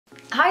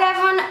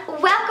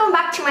welcome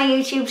back to my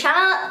YouTube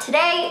channel.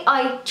 Today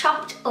I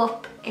chopped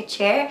up a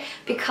chair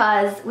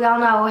because we all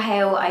know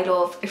how I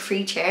love a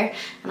free chair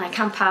and I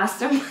can't pass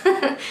them.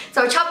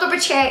 So I chopped up a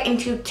chair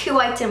into two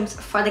items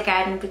for the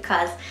garden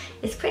because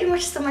it's pretty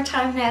much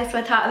summertime now, so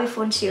I thought it'd be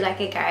fun to do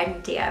like a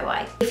garden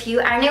DIY. If you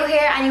are new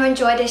here and you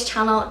enjoy this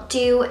channel,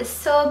 do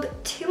sub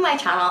to my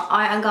channel.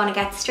 I am going to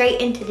get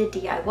straight into the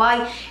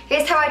DIY.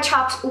 Here's how I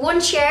chopped one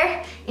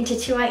chair into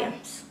two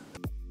items.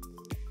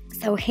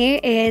 So here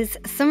is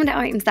some of the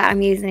items that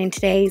I'm using in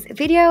today's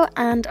video,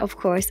 and of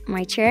course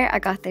my chair. I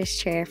got this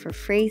chair for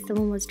free,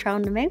 someone was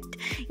throwing them out.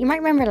 You might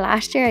remember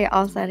last year I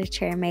also had a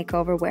chair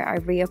makeover where I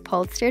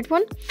reupholstered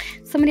one.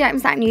 Some of the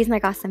items that I'm using, I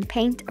got some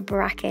paint,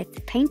 brackets,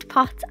 paint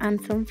pots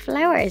and some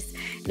flowers.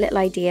 A little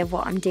idea of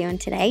what I'm doing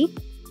today.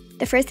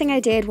 The first thing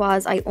I did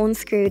was I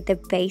unscrewed the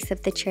base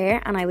of the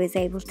chair and I was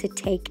able to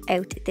take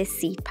out the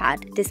seat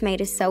pad. This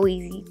made it so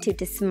easy to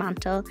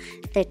dismantle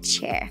the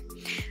chair.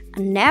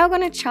 I'm now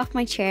going to chop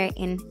my chair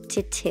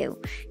into two.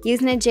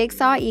 Using a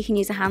jigsaw, you can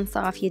use a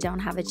handsaw if you don't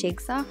have a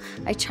jigsaw.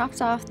 I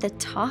chopped off the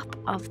top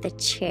of the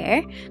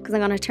chair because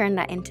I'm going to turn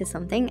that into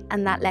something,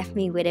 and that left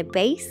me with a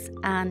base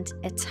and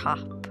a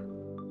top.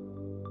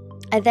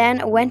 I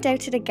then went out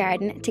to the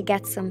garden to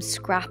get some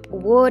scrap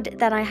wood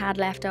that I had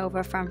left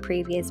over from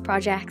previous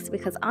projects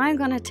because I'm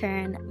going to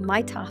turn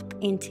my top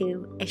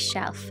into a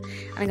shelf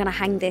and I'm going to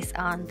hang this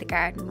on the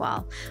garden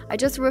wall. I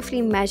just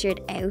roughly measured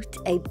out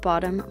a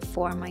bottom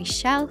for my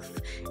shelf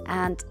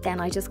and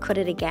then I just cut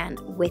it again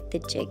with the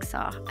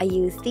jigsaw. I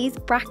used these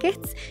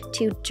brackets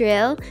to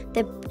drill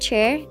the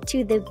chair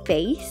to the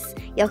base.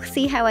 You'll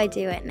see how I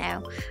do it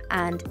now,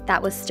 and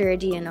that was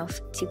sturdy enough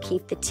to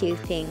keep the two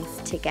things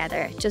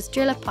together. Just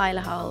drill a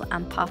pilot hole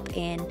and pop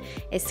in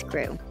a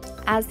screw.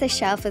 As the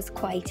shelf is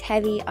quite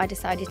heavy, I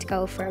decided to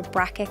go for a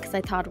bracket because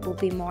I thought it would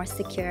be more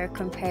secure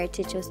compared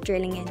to just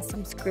drilling in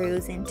some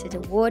screws into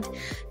the wood.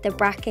 The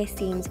bracket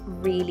seems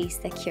really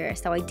secure,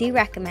 so I do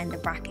recommend the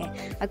bracket.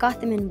 I got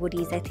them in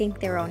Woodies. I think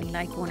they're only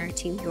like €1 or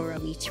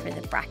 €2 each for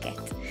the bracket.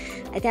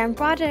 I then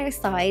brought it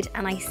outside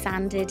and I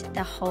sanded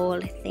the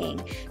whole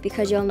thing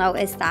because you'll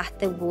notice that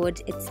the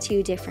wood, it's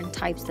two different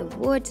types of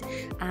wood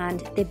and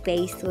the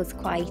base was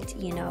quite,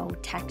 you know,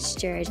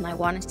 textured, and I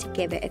wanted to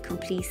give it a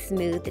complete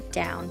smooth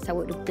down so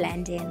it would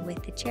blend in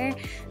with the chair.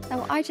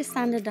 So I just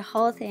sanded the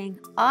whole thing.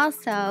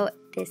 Also,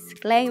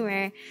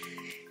 disclaimer,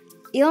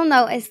 you'll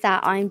notice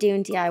that I'm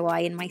doing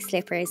DIY in my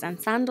slippers and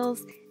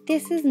sandals.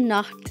 This is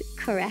not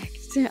correct.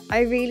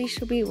 I really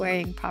should be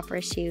wearing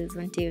proper shoes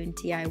when doing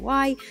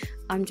DIY.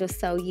 I'm just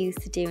so used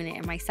to doing it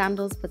in my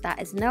sandals, but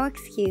that is no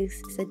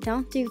excuse. So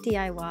don't do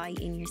DIY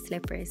in your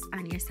slippers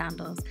and your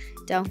sandals.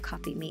 Don't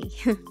copy me.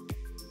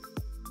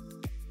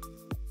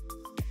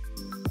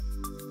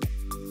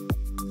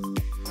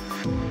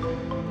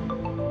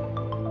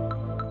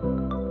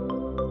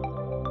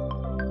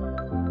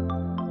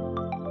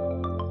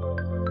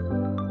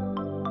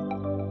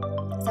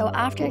 So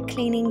after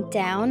cleaning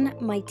down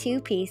my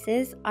two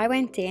pieces, I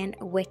went in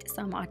with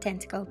some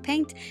Authentico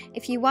paint.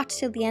 If you watch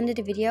till the end of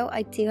the video,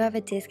 I do have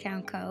a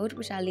discount code,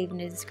 which I'll leave in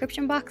the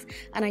description box,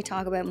 and I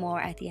talk about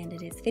more at the end of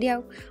this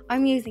video.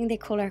 I'm using the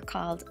colour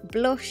called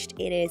Blushed.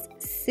 It is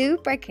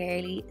super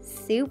curly,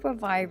 super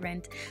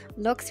vibrant,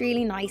 looks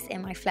really nice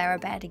in my flower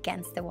bed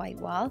against the white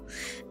wall.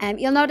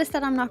 You'll notice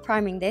that I'm not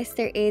priming this.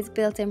 There is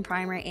built-in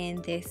primer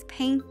in this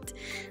paint.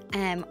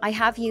 I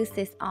have used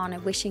this on a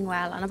wishing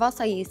well, and I've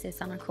also used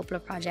this on a couple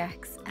of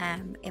projects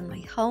in my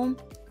home.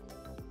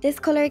 This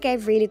colour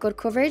gave really good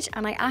coverage,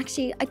 and I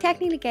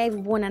technically gave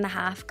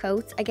 1.5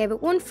 coats. I gave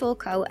it one full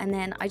coat and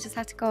then I just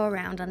had to go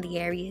around on the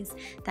areas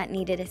that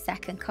needed a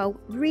second coat.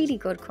 Really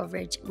good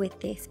coverage with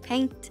this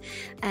paint.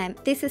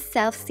 This is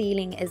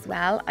self-sealing as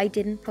well. I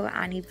didn't put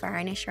any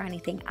varnish or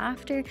anything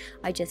after.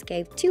 I just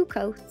gave 2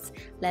 coats,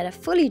 let it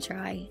fully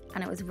dry,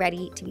 and it was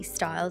ready to be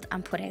styled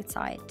and put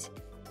outside.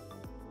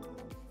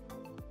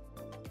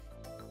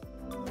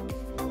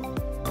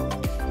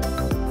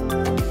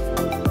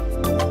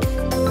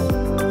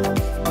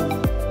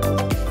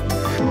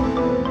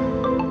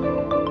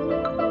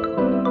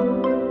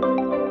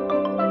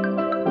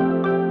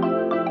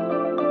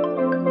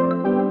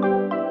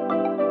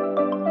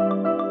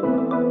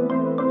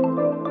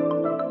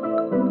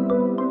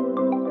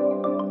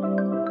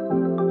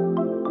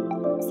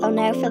 So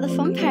now for the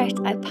fun part,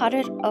 I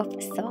potted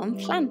up some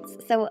plants.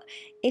 So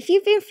if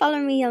you've been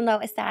following me, you'll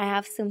notice that I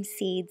have some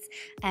seeds,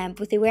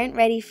 but they weren't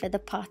ready for the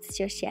pots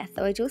just yet.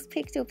 So I just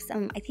picked up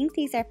some, I think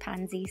these are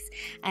pansies,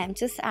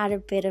 just to add a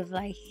bit of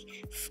like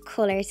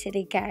colour to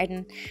the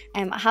garden.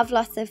 I have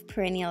lots of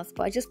perennials,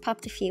 but I just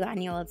popped a few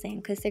annuals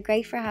in because they're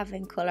great for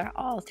having colour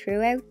all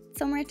throughout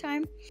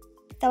summertime.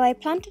 So I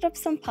planted up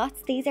some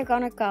pots. These are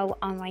going to go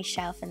on my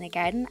shelf in the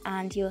garden,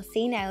 and you'll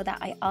see now that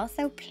I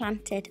also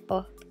planted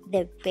up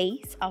the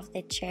base of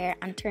the chair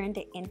and turned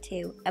it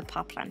into a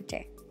pot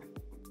planter.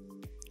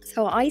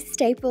 So I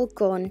staple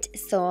gunned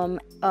some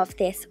of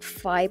this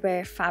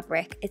fibre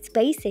fabric. It's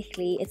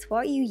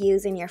what you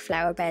use in your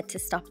flower bed to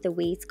stop the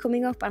weeds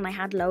coming up, and I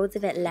had loads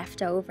of it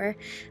left over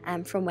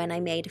from when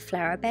I made a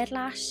flower bed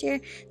last year.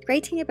 The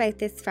great thing about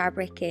this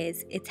fabric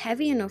is it's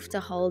heavy enough to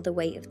hold the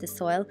weight of the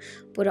soil,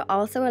 but it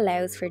also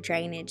allows for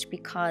drainage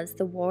because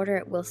the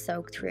water will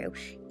soak through.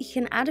 You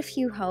can add a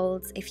few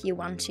holes if you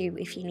want to,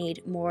 if you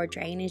need more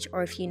drainage,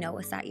 or if you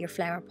notice that your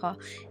flower pot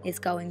is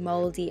going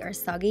mouldy or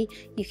soggy,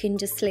 you can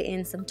just slit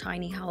in some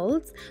tiny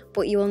holes.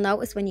 But you will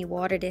notice when you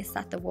water this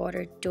that the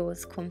water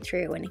does come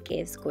through and it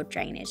gives good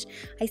drainage.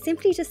 I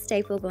simply just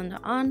staple gunned it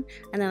on,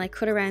 and then I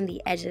cut around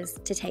the edges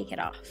to take it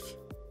off.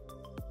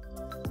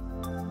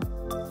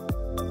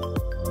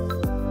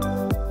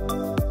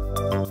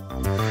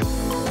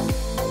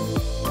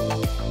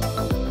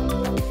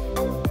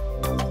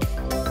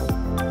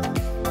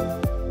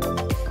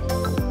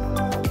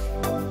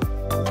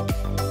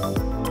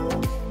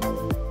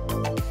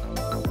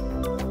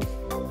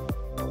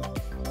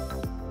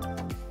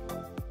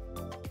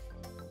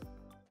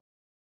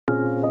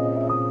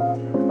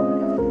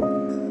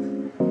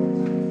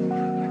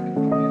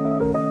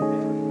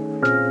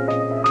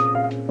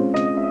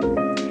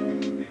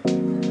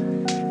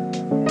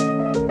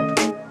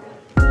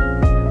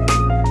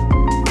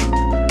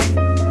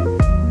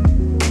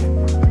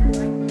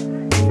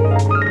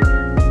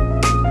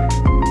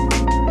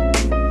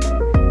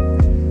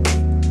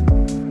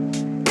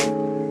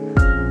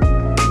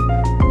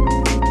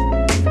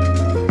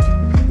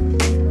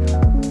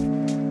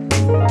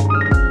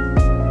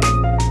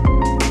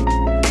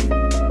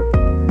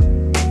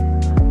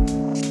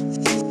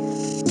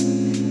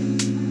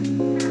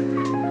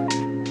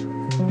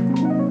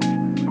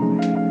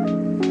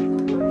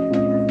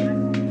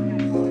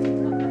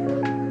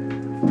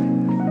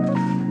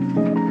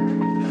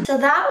 So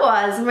that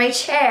was my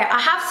chair. I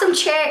have some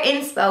chair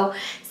inspo.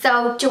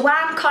 So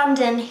Joanne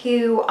Condon,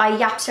 who I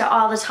yap to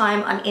all the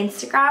time on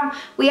Instagram,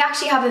 we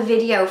actually have a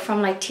video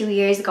from like 2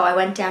 years ago. I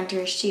went down to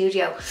her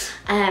studio.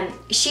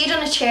 She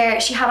done a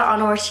chair, she had it on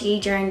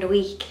RTE during the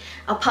week.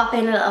 I'll pop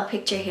in a little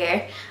picture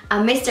here.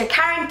 And Mr.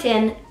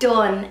 Carrington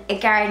done a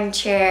garden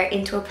chair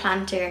into a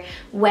planter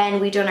when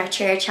we done our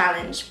chair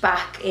challenge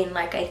back in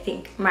like I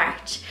think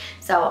March.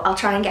 So I'll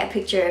try and get a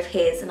picture of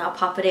his and I'll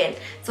pop it in.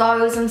 So I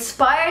was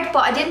inspired, but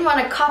I didn't want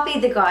to copy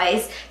the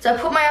guys. So I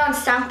put my own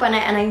stamp on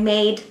it and I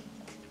made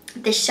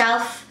the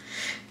shelf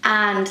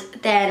and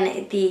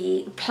then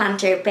the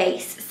planter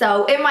base.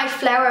 So in my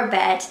flower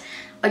bed,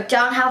 I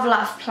don't have a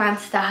lot of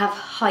plants that have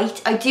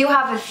height. I do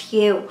have a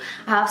few.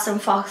 I have some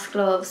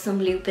foxgloves, some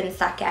lupins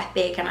that get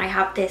big, and I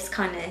have this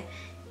kind of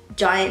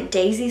giant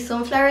daisy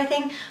sunflower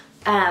thing.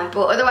 But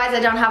otherwise I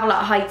don't have a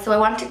lot of height, so I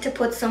wanted to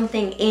put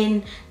something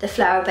in the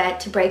flower bed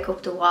to break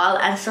up the wall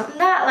and something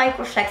that like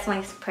reflects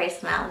my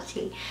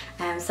personality.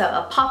 So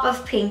a pop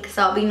of pink,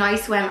 so it'll be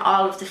nice when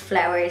all of the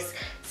flowers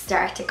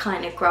start to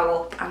kind of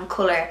grow up and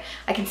colour.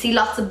 I can see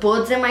lots of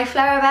buds in my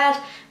flower bed,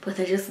 but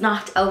they're just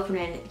not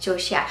opening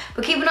just yet.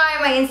 But keep an eye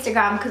on my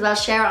Instagram because I'll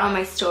share it on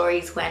my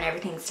stories when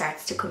everything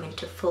starts to come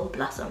into full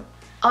blossom.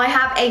 I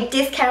have a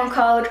discount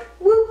code,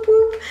 whoop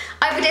whoop.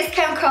 I have a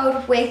discount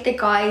code with the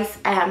guys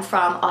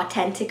from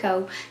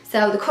Authentico.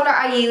 So the colour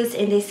I used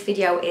in this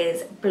video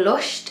is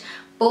blushed,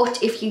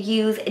 but if you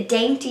use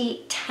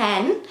Dainty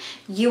 10,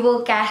 you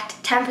will get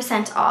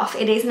 10% off.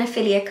 It is an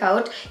affiliate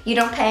code. You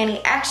don't pay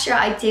any extra.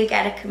 I do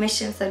get a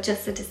commission, so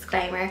just a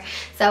disclaimer.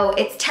 So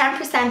it's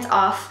 10%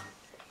 off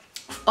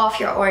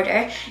your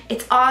order.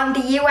 It's on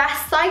the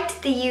US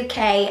site, the UK,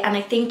 and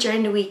I think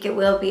during the week it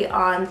will be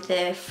on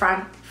the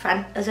French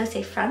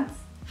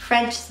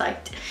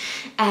site.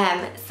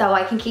 So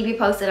I can keep you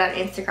posted on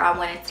Instagram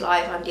when it's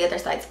live on the other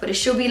sites, but it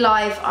should be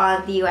live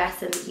on the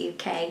US and the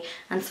UK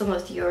and some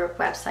of the Europe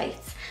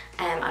websites,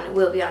 and it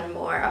will be on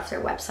more of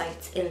their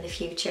websites in the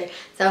future.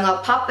 So I'm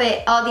gonna pop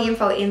all the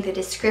info in the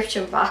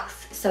description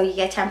box so you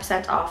get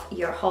 10% off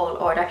your whole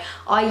order.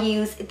 I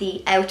use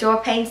the outdoor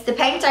paints. The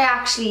paint I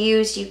actually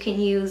used you can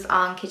use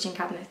on kitchen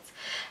cabinets,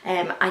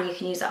 and you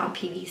can use it on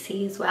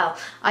PVC as well.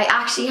 I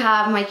actually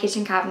have my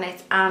kitchen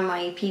cabinets and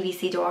my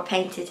PVC door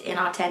painted in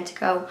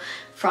Authentico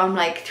from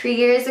like 3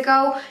 years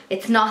ago.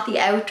 It's not the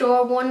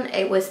outdoor one,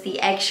 it was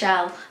the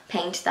eggshell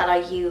paint that I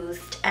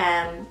used.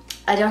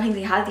 I don't think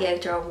they had the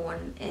outdoor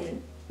one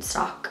in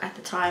stock at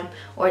the time,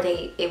 or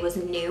it was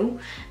new.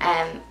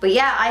 But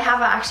yeah, I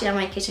have it actually on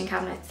my kitchen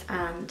cabinets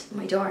and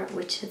my door,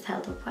 which has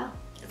held up well.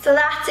 So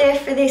that's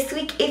it for this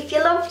week. If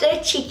you loved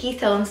it, cheeky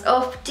thumbs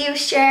up. Do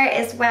share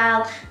as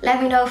well.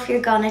 Let me know if you're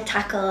gonna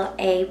tackle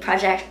a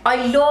project.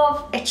 I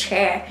love a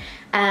chair,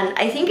 and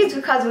I think it's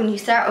because when you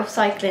start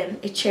upcycling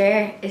a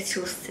chair, it's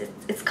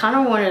kind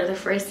of one of the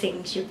first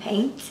things you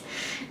paint.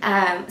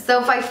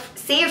 So if I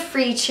see a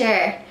free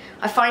chair,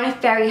 I find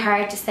it very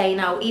hard to say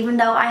no, even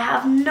though I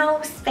have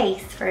no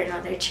space for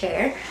another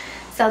chair.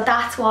 So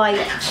that's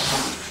why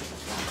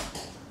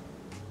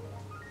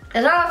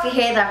I don't know if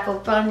you hear that,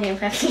 but Blondie and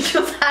Pecky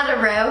just had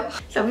a row.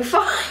 So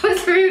before I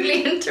was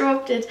rudely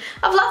interrupted,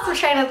 I've lost my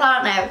train of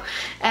thought now.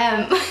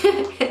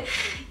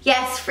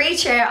 Yes, free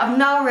chair. I've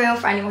no room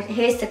for anyone.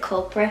 Here's the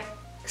culprit.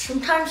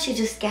 Sometimes she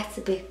just gets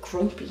a bit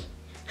grumpy.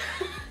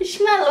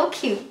 She might look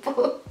cute,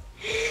 but...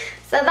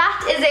 So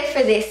that is it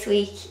for this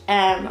week.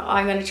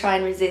 I'm going to try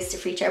and resist a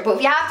free chair. But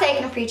if you have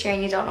taken a free chair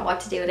and you don't know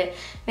what to do with it,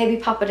 maybe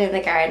pop it in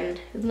the garden.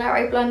 Isn't that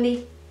right,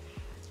 Blondie?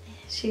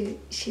 She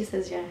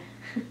says yeah.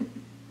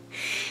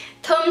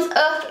 Thumbs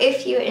up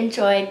if you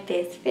enjoyed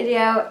this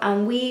video,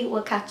 and we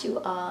will catch you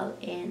all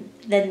in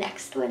the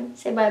next one.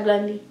 Say bye,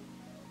 Blondie.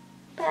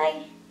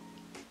 Bye.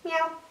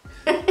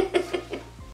 Meow.